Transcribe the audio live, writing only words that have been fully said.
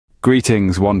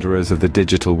Greetings, wanderers of the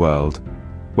digital world.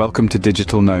 Welcome to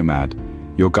Digital Nomad,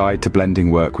 your guide to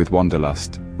blending work with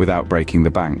wanderlust without breaking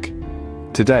the bank.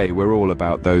 Today, we're all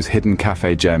about those hidden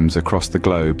cafe gems across the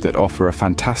globe that offer a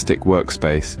fantastic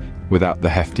workspace without the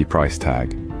hefty price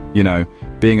tag. You know,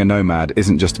 being a nomad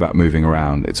isn't just about moving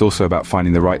around, it's also about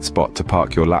finding the right spot to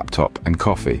park your laptop and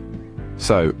coffee.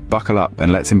 So, buckle up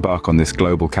and let's embark on this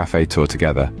global cafe tour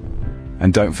together.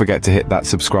 And don't forget to hit that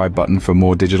subscribe button for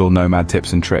more digital nomad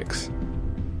tips and tricks.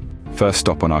 First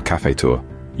stop on our cafe tour,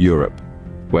 Europe,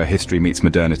 where history meets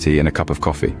modernity in a cup of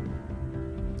coffee.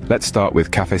 Let's start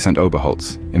with Café St.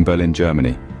 Oberholz in Berlin,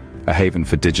 Germany, a haven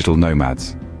for digital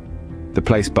nomads. The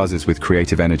place buzzes with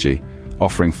creative energy,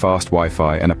 offering fast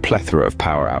Wi-Fi and a plethora of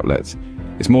power outlets.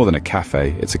 It's more than a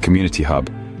cafe, it's a community hub,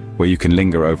 where you can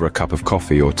linger over a cup of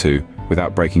coffee or two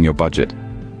without breaking your budget.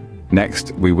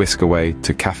 Next, we whisk away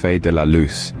to Café de la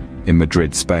Luz in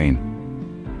Madrid, Spain.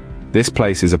 This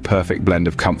place is a perfect blend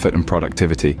of comfort and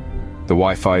productivity. The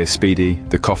Wi-Fi is speedy,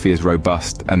 the coffee is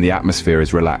robust, and the atmosphere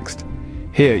is relaxed.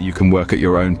 Here you can work at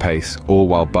your own pace, all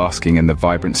while basking in the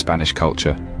vibrant Spanish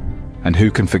culture. And who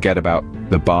can forget about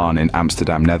the Barn in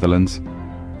Amsterdam, Netherlands?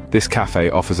 This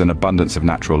cafe offers an abundance of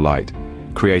natural light,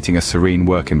 creating a serene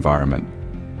work environment.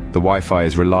 The Wi-Fi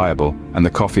is reliable, and the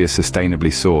coffee is sustainably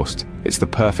sourced. It's the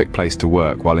perfect place to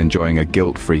work while enjoying a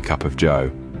guilt-free cup of joe.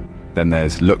 Then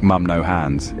there's Look Mum No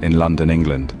Hands in London,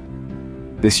 England.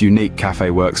 This unique cafe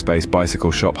workspace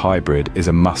bicycle shop hybrid is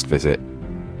a must-visit.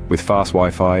 With fast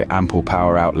Wi-Fi, ample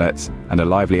power outlets, and a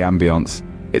lively ambience,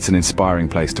 it's an inspiring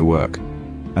place to work.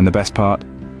 And the best part?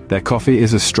 Their coffee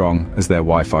is as strong as their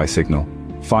Wi-Fi signal.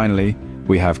 Finally,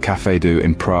 we have Café Du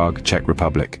in Prague, Czech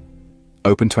Republic.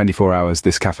 Open 24 hours,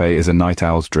 this cafe is a night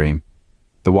owl's dream.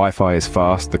 The Wi-Fi is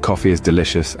fast, the coffee is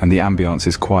delicious, and the ambience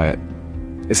is quiet.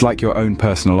 It's like your own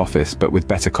personal office, but with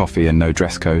better coffee and no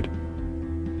dress code.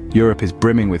 Europe is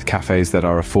brimming with cafes that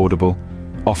are affordable,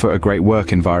 offer a great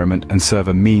work environment, and serve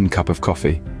a mean cup of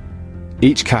coffee.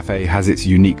 Each cafe has its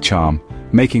unique charm,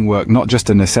 making work not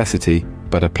just a necessity,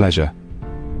 but a pleasure.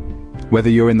 Whether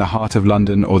you're in the heart of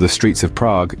London or the streets of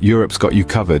Prague, Europe's got you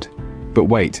covered. But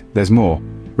wait, there's more.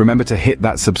 Remember to hit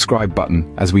that subscribe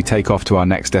button as we take off to our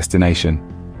next destination.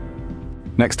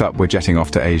 Next up, we're jetting off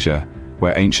to Asia,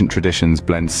 where ancient traditions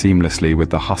blend seamlessly with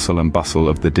the hustle and bustle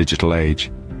of the digital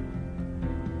age.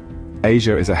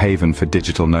 Asia is a haven for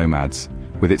digital nomads,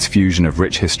 with its fusion of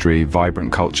rich history,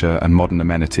 vibrant culture, and modern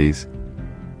amenities.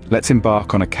 Let's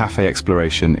embark on a cafe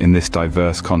exploration in this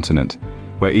diverse continent,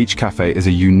 where each cafe is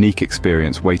a unique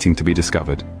experience waiting to be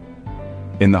discovered.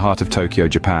 In the heart of Tokyo,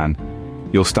 Japan,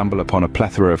 you'll stumble upon a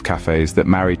plethora of cafes that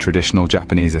marry traditional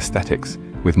Japanese aesthetics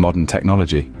with modern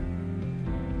technology.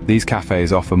 These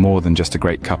cafes offer more than just a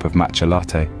great cup of matcha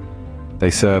latte. They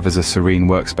serve as a serene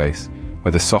workspace,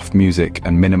 where the soft music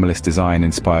and minimalist design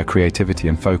inspire creativity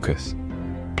and focus.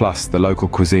 Plus, the local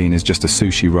cuisine is just a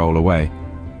sushi roll away.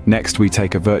 Next, we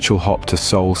take a virtual hop to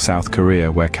Seoul, South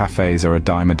Korea, where cafes are a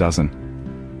dime a dozen.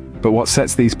 But what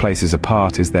sets these places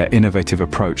apart is their innovative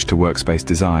approach to workspace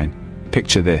design.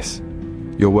 Picture this.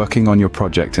 You're working on your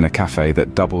project in a cafe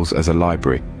that doubles as a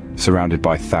library, surrounded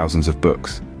by thousands of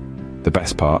books. The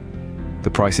best part? The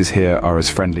prices here are as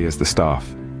friendly as the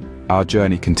staff. Our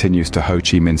journey continues to Ho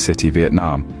Chi Minh City,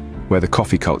 Vietnam, where the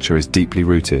coffee culture is deeply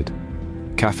rooted.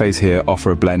 Cafes here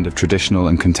offer a blend of traditional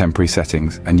and contemporary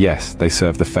settings, and yes, they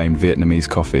serve the famed Vietnamese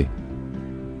coffee.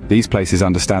 These places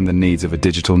understand the needs of a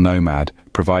digital nomad,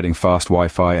 providing fast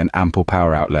Wi-Fi and ample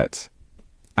power outlets.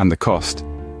 And the cost?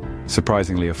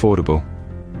 Surprisingly affordable.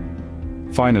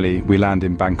 Finally, we land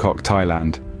in Bangkok,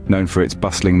 Thailand, known for its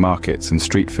bustling markets and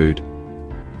street food.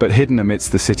 But hidden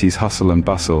amidst the city's hustle and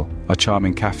bustle are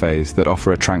charming cafes that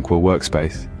offer a tranquil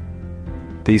workspace.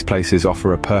 These places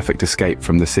offer a perfect escape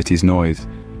from the city's noise,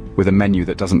 with a menu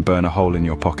that doesn't burn a hole in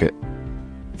your pocket.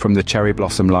 From the cherry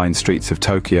blossom-lined streets of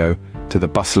Tokyo to the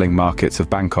bustling markets of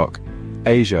Bangkok,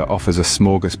 Asia offers a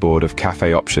smorgasbord of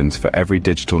cafe options for every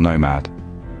digital nomad.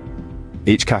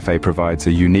 Each cafe provides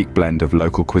a unique blend of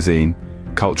local cuisine,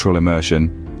 cultural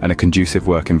immersion, and a conducive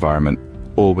work environment,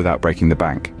 all without breaking the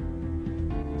bank.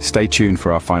 Stay tuned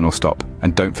for our final stop,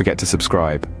 and don't forget to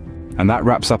subscribe. And that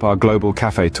wraps up our global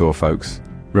cafe tour, folks.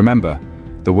 Remember,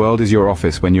 the world is your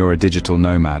office when you're a digital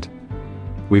nomad.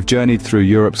 We've journeyed through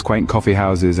Europe's quaint coffee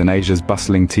houses and Asia's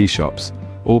bustling tea shops,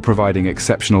 all providing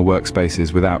exceptional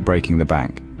workspaces without breaking the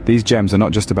bank. These gems are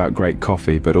not just about great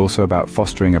coffee, but also about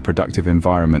fostering a productive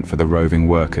environment for the roving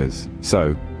workers.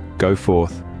 So, go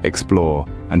forth, explore,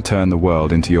 and turn the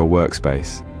world into your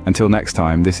workspace. Until next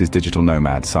time, this is Digital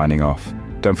Nomad signing off.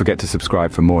 Don't forget to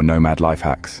subscribe for more nomad life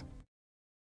hacks.